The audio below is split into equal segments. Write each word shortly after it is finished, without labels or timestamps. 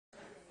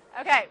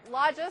Okay,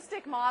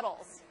 logistic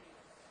models.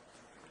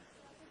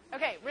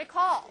 Okay,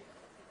 recall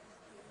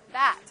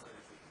that.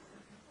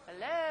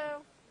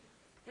 Hello?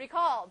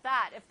 Recall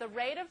that if the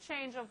rate of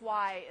change of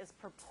y is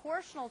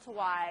proportional to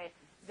y,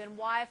 then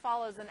y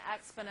follows an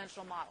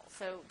exponential model.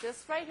 So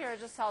this right here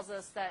just tells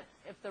us that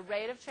if the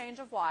rate of change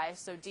of y,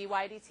 so dy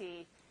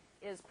dt,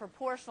 is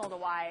proportional to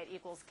y, it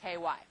equals ky.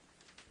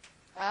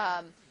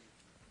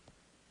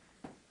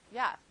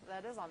 Yeah,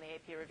 that is on the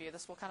AP review.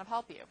 This will kind of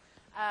help you.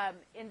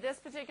 In this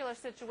particular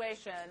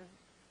situation,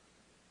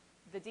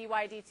 the dy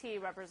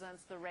dt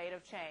represents the rate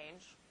of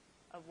change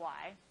of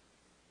y.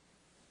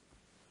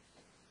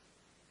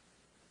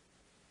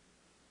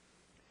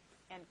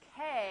 And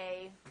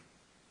k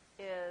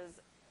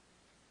is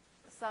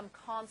some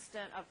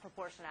constant of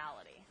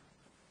proportionality.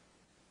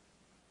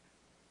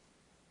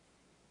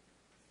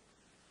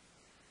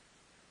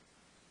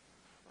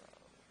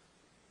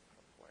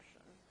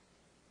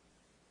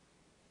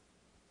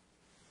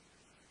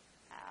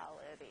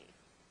 Proportionality.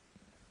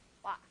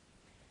 Y.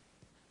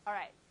 All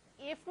right.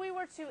 If we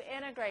were to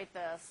integrate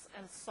this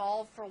and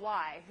solve for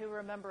y, who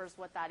remembers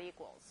what that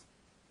equals?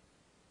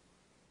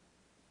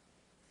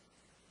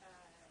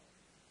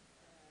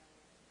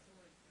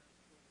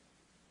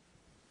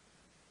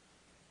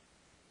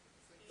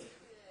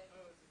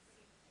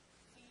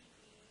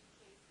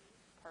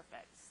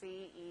 Perfect.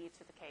 CE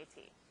to the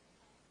KT.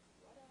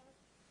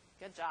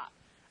 Good job.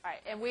 All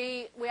right. And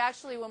we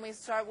actually, when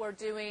we're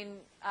doing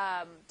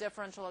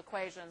differential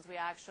equations, we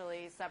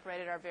actually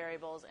separated our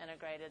variables,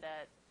 integrated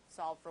it,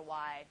 solved for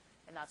y,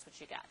 and that's what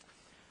you get.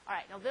 All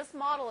right. Now, this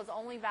model is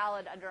only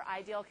valid under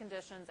ideal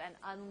conditions and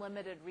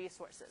unlimited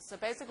resources. So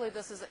basically,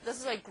 this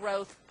is a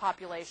growth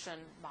population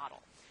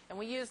model, and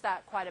we use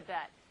that quite a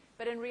bit.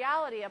 But in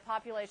reality, a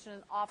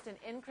population often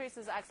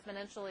increases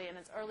exponentially in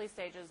its early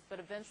stages, but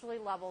eventually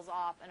levels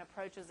off and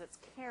approaches its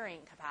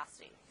carrying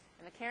capacity.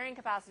 And the carrying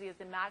capacity is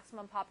the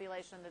maximum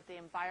population that the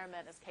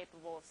environment is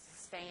capable of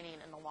sustaining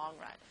in the long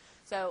run.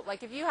 So,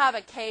 like if you have a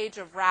cage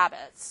of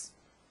rabbits,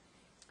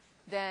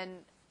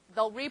 then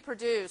they'll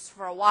reproduce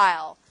for a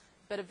while,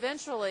 but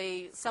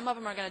eventually some of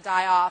them are going to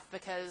die off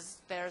because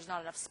there's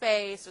not enough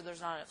space or there's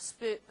not enough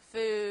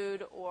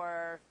food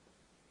or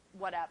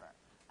whatever.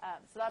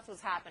 So that's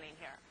what's happening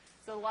here.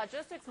 So the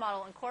logistics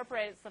model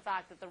incorporates the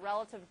fact that the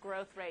relative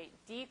growth rate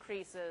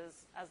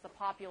decreases as the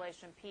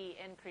population P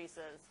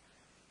increases,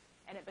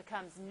 and it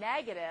becomes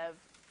negative.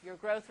 Your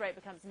growth rate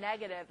becomes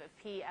negative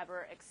if P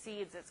ever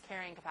exceeds its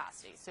carrying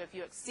capacity. So if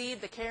you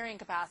exceed the carrying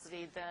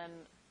capacity, then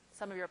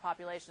some of your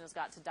population has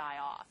got to die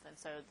off, and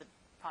so the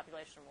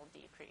population will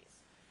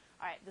decrease.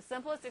 All right, the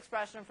simplest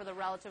expression for the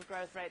relative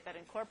growth rate that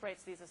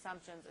incorporates these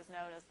assumptions is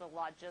known as the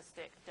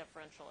logistic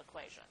differential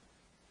equation.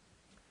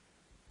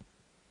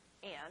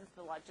 And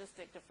the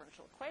logistic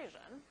differential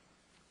equation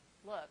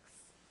looks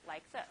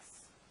like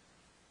this.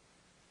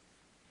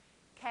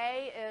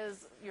 K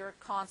is your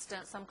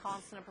constant, some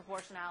constant of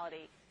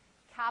proportionality.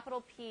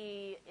 Capital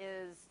P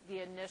is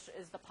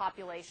the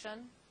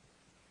population,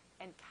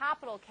 and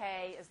capital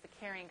K is the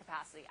carrying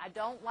capacity. I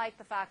don't like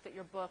the fact that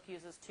your book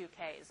uses two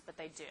Ks, but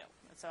they do,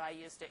 and so I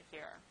used it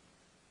here.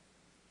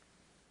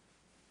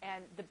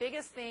 And the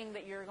biggest thing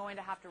that you're going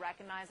to have to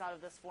recognize out of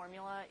this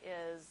formula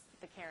is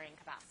the carrying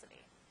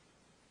capacity.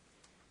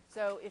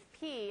 So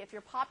if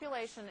your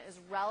population is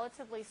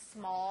relatively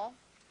small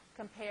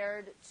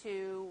compared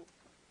to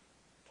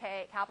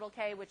K, capital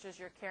K, which is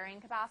your carrying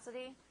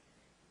capacity,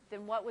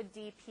 then what would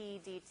dP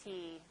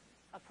dt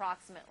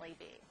approximately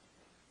be?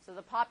 So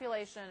the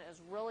population is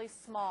really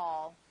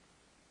small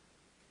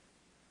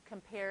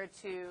compared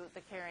to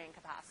the carrying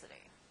capacity.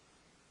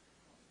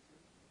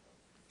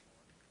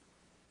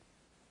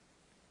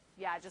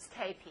 Yeah, just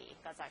Kp.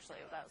 That's what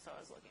I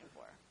was looking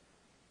for.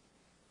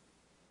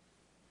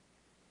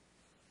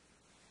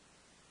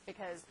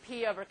 Because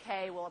P over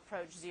K will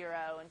approach 0,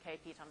 and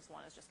Kp times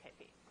 1 is just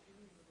Kp.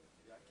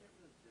 Yeah, I can't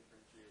really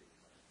differentiate.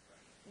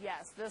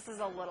 Yes, this is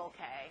a little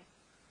k.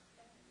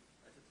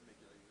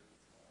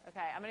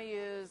 Okay, I'm going to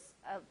use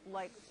I'm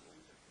going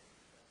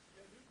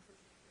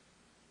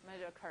to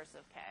do a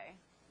cursive K.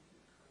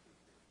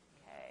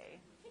 K,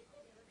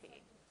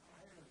 P.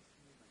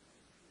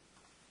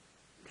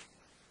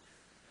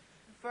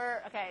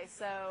 Okay,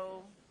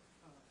 so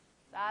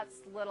that's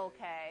little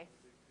k.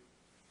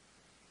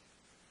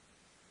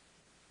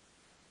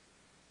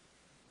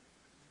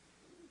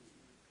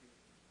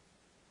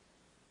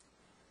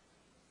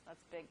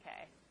 That's big K.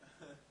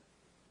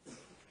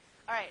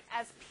 All right,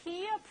 as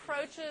P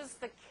approaches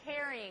the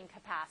carrying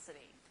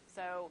capacity,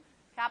 so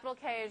capital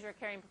K is your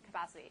carrying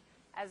capacity.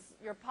 As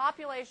your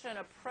population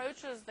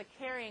approaches the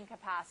carrying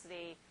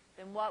capacity,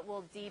 then what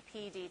will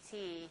dP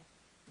dt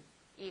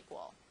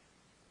equal?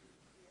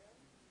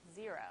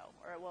 0,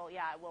 or it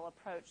will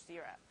approach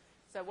 0.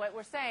 So what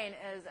we're saying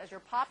is as your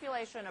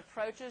population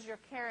approaches your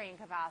carrying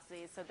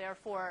capacity, so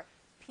therefore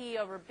P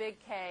over big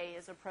K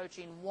is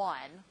approaching 1,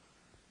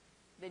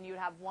 then you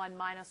would have 1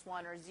 minus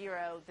 1 or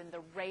 0, then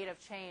the rate of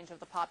change of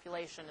the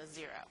population is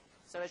 0.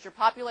 So as your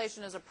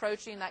population is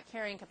approaching that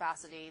carrying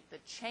capacity, the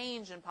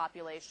change in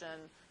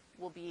population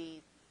will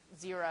be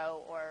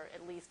 0 or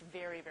at least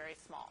very, very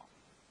small.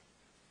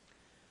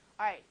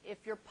 All right,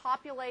 if your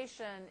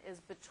population is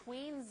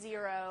between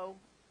 0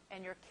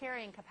 and your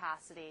carrying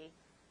capacity,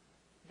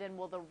 then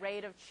will the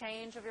rate of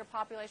change of your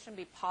population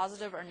be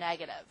positive or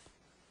negative?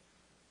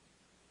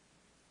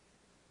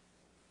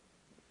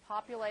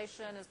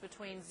 Population is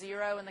between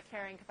 0 and the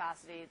carrying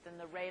capacity, then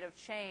the rate of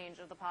change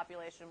of the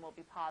population will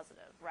be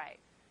positive, right?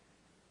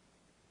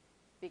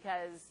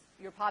 Because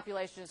your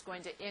population is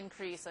going to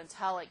increase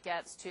until it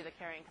gets to the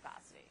carrying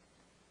capacity.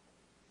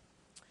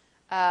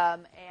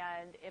 And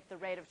if the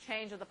rate of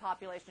change of the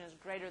population is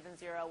greater than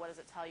 0, what does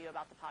it tell you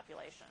about the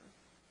population?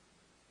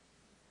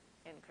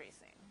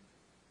 Increasing.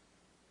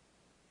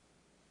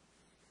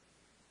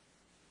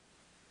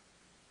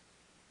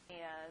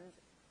 And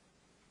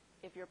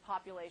if your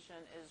population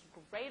is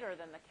greater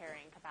than the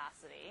carrying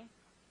capacity,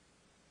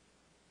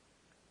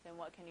 then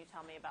what can you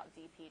tell me about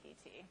dp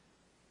dt?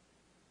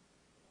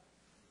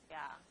 Yeah,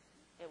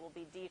 it will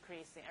be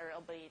decreasing, or it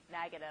will be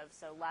negative,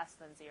 so less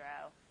than 0,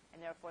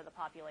 and therefore the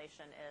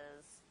population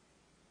is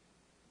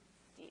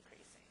decreasing.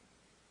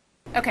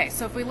 Okay,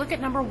 so if we look at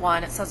number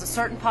 1, it says a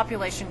certain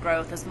population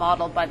growth is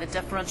modeled by the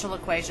differential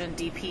equation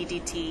dp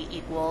dt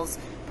equals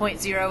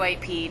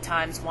 0.08p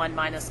times 1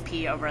 minus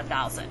p over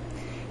 1,000.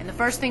 And the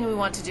first thing we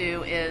want to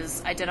do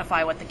is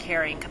identify what the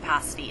carrying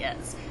capacity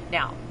is.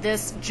 Now,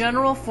 this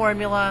general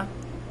formula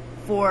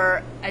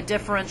for a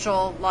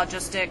differential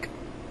logistic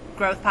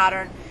growth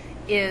pattern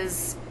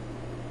is,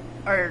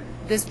 or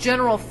this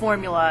general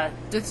formula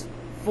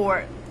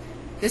for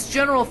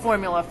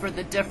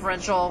the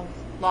differential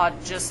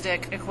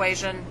logistic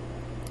equation,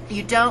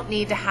 you don't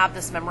need to have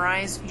this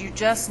memorized. You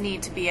just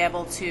need to be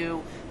able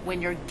to,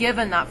 when you're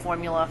given that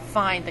formula,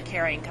 find the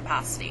carrying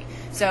capacity.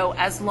 So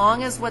as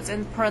long as what's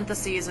in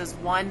parentheses is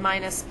 1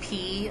 minus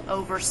p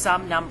over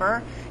some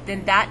number,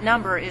 then that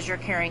number is your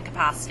carrying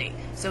capacity.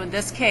 So in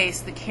this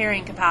case, the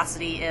carrying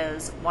capacity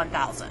is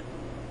 1,000.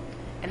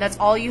 And that's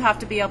all you have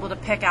to be able to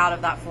pick out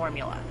of that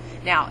formula.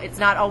 Now, it's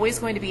not always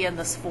going to be in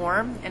this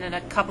form, and in a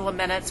couple of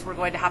minutes we're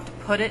going to have to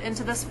put it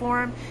into this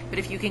form, but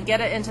if you can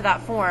get it into that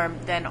form,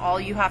 then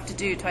all you have to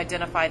do to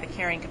identify the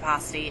carrying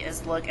capacity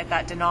is look at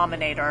that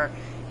denominator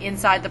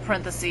inside the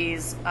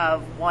parentheses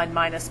of 1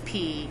 minus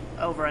p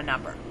over a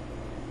number.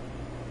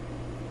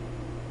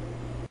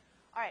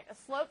 All right, a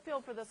slope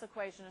field for this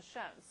equation is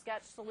shown.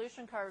 Sketch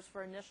solution curves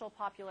for initial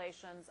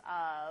populations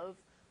of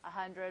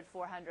 100,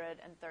 400,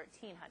 and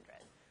 1,300.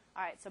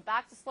 All right, so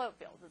back to slope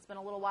fields. It's been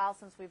a little while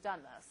since we've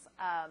done this.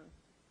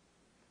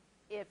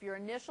 If your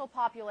initial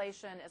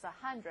population is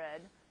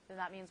 100, then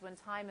that means when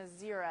time is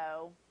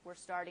 0, we're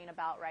starting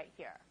about right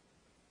here.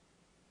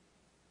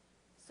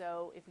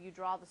 So if you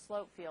draw the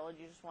slope field,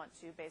 you just want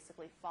to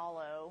basically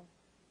follow.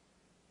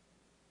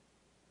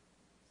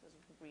 This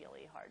is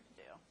really hard to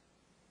do.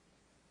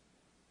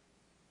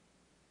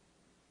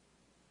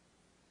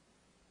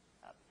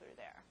 Up through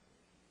there.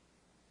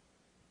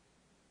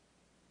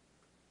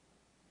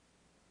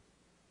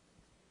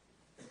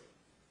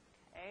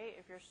 Okay,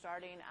 if you're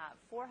starting at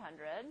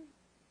 400,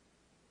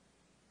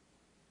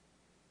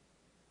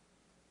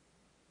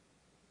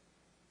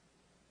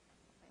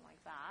 something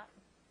like that.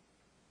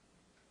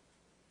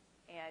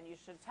 And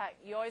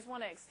you always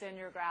want to extend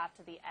your graph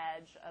to the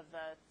edge of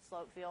the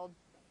slope field.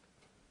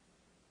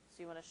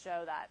 So you want to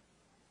show that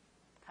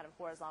kind of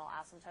horizontal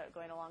asymptote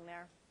going along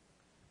there.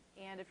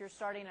 And if you're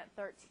starting at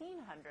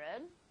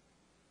 1,300,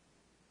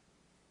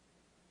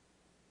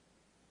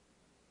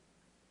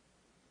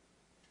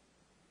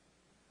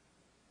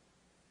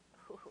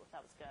 ooh,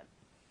 that was good.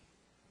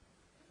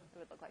 It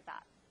would look like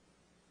that.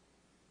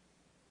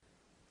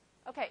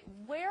 Okay,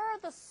 where are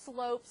the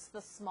slopes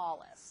the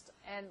smallest?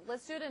 And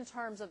let's do it in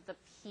terms of the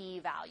p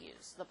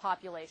values, the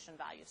population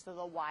values, so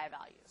the y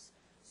values.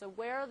 So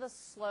where are the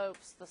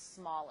slopes the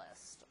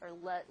smallest or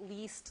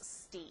least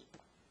steep?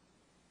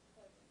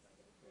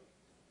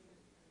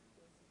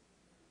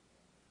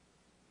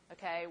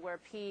 Okay, where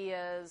p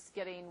is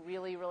getting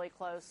really, really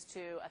close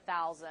to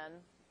 1,000,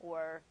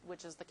 or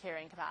which is the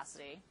carrying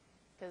capacity,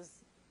 because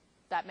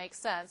that makes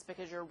sense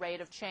because your rate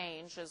of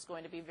change is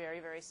going to be very,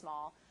 very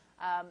small.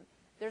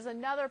 There's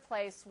another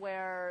place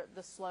where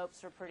the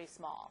slopes are pretty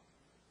small.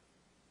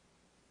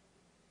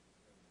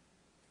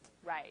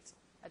 Right,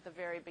 at the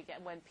very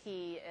beginning, when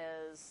p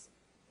is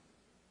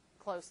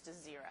close to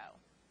 0,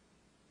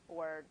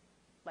 or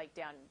like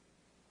down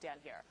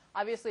here.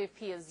 Obviously, if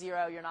p is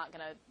 0, you're not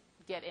going to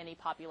get any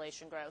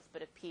population growth,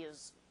 but if p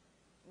is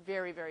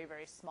very, very,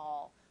 very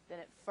small, then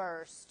at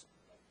first,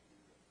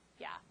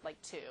 yeah, like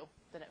 2,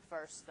 then at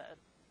first the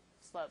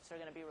slopes are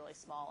going to be really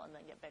small and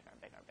then get bigger and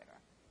bigger and bigger.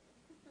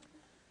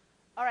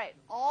 All right,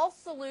 all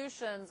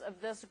solutions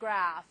of this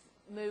graph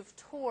move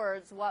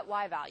towards what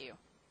y value?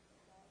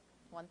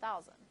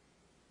 1,000,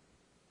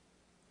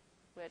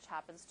 which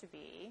happens to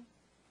be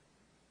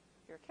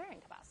your carrying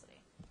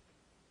capacity.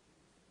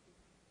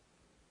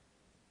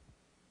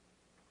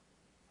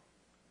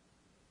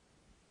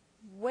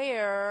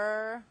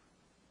 Okay,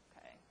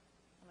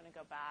 I'm going to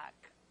go back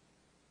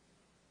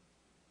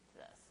to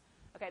this.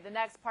 Okay, the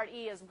next part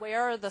E is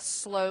where are the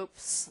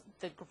slopes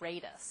the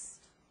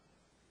greatest?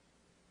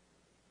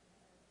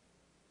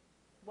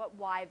 What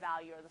y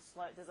value are the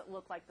slope? Does it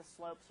look like the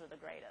slopes are the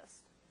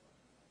greatest?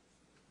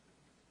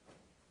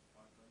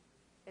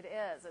 It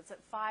is. It's at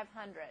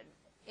 500.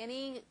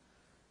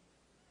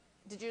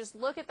 Did you just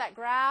look at that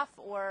graph,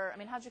 or I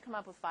mean, how'd you come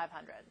up with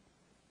 500?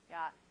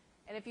 Yeah.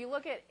 And if you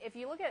look at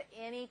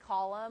any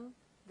column,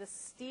 the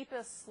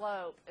steepest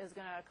slope is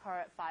going to occur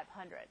at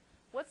 500.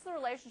 What's the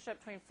relationship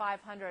between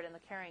 500 and the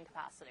carrying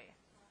capacity?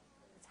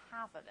 It's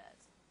half of it.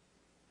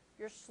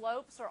 Your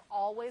slopes are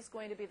always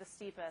going to be the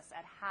steepest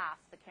at half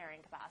the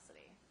carrying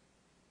capacity.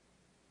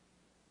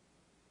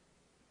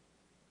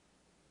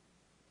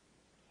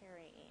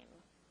 Carrying.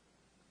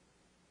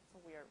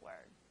 It's a weird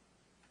word.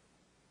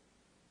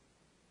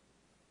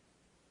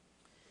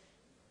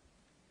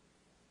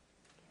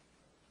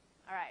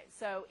 All right,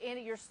 so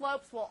your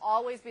slopes will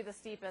always be the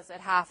steepest at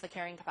half the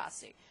carrying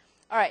capacity.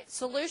 All right,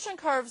 solution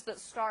curves that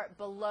start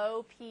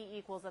below P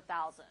equals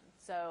 1,000.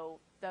 So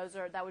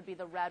that would be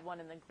the red one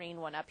and the green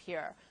one up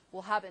here.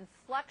 Will have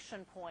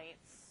inflection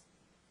points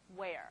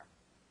where?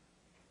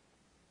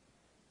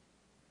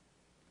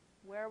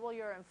 Where will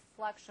your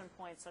inflection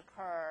points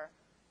occur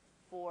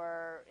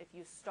for if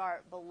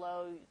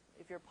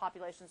your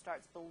population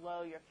starts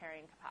below your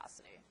carrying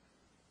capacity?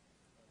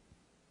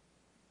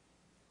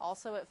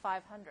 Also at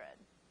 500.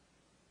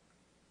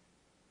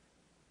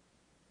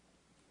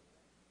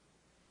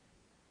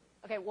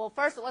 Okay, well,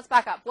 first, let's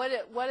back up.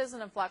 What is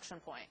an inflection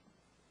point?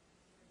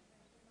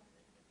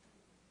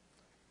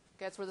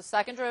 Okay, it's where the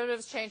second derivative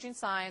is changing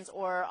signs,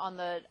 or on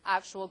the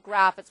actual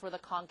graph, it's where the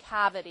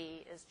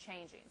concavity is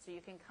changing. So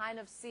you can kind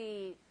of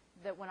see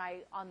that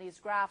on these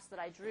graphs that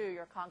I drew,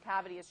 your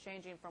concavity is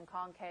changing from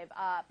concave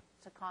up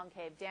to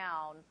concave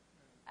down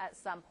at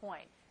some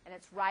point. And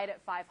it's right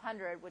at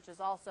 500, which is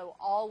also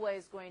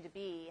always going to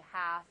be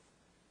half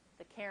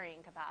the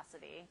carrying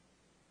capacity.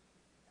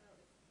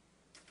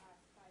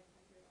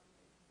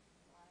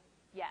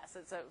 Yes,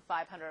 it's at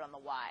 500 on the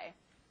y.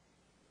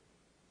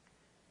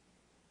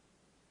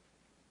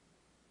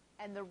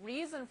 And the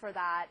reason for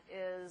that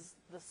is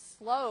the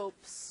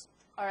slopes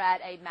are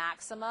at a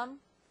maximum.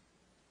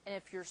 And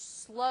if your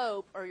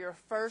slope or your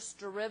first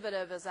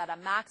derivative is at a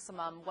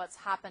maximum, what's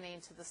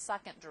happening to the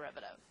second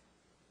derivative?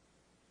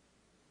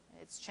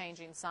 It's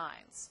changing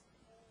signs.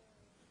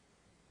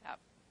 Yep.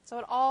 So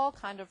it all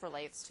kind of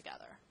relates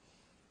together.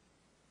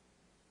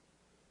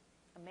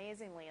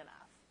 Amazingly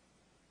enough.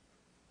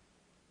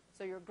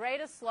 So your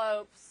greatest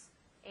slopes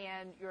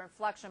and your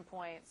inflection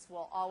points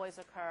will always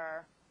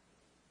occur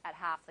at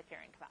half the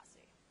carrying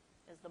capacity,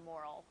 is the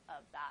moral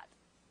of that,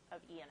 of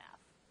E and F.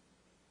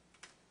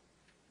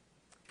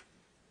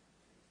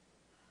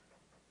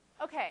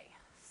 Okay,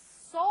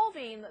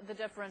 solving the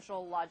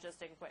differential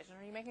logistic equation.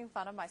 Are you making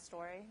fun of my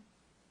story?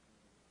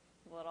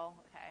 A little?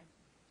 Okay.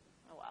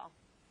 Oh well.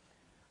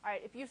 All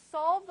right, if you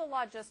solve the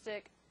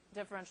logistic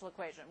differential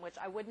equation, which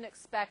I wouldn't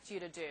expect you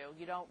to do,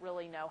 you don't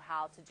really know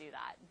how to do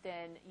that,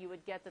 then you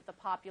would get that the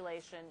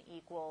population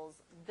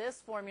equals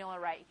this formula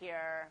right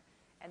here,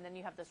 and then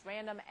you have this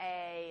random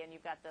A, and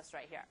you've got this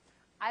right here.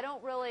 I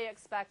don't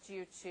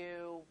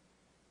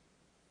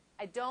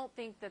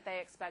think that they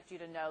expect you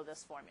to know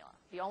this formula.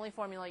 The only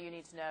formula you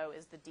need to know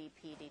is the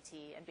dP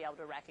dt and be able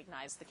to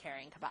recognize the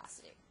carrying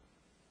capacity.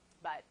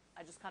 But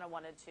I just kind of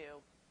wanted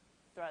to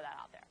throw that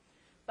out there.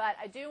 But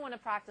I do want to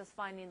practice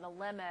finding the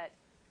limit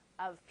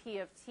of P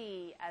of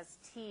t as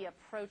t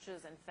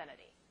approaches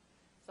infinity.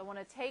 So I want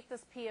to take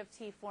this P of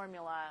t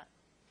formula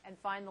and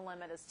find the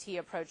limit as t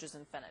approaches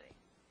infinity.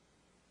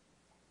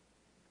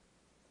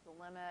 The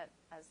limit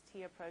as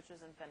t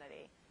approaches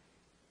infinity.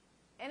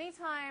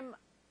 Anytime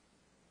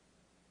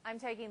I'm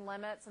taking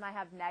limits and I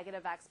have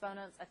negative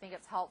exponents, I think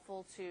it's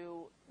helpful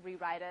to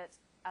rewrite it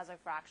as a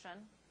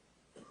fraction.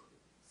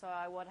 So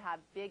I would have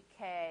big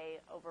K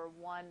over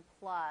 1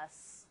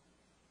 plus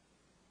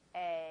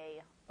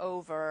A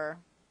over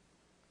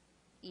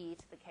e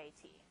to the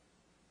kt.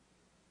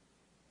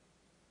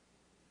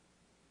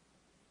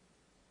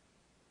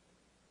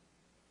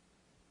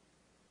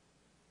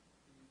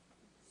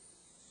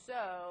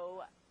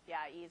 So,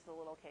 yeah, e to the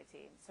little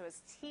kt. So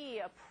as t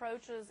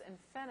approaches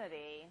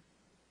infinity,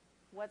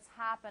 what's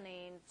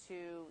happening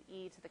to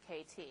e to the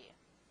kt?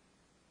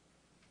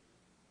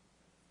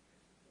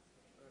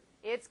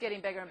 It's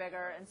getting bigger and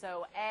bigger, and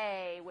so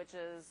a, which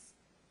is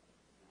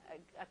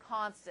a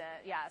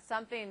constant, yeah,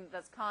 something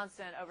that's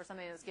constant over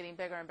something that's getting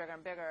bigger and bigger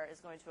and bigger is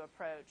going to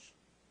approach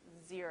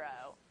 0.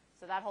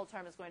 So that whole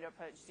term is going to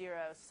approach 0,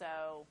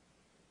 so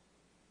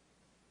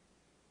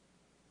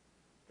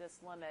this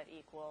limit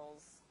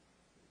equals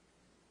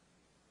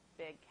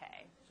big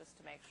K, just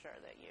to make sure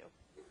that you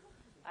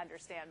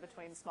understand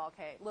between small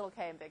k, little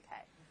k and big K.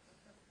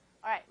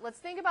 All right, let's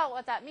think about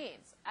what that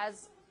means.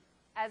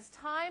 As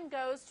time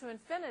goes to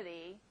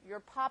infinity, your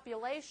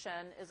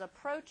population is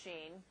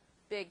approaching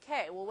big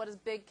K. Well, what does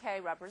big K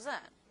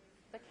represent?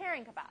 The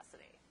carrying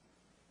capacity.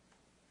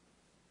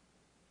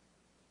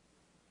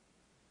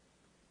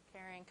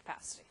 Carrying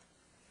capacity.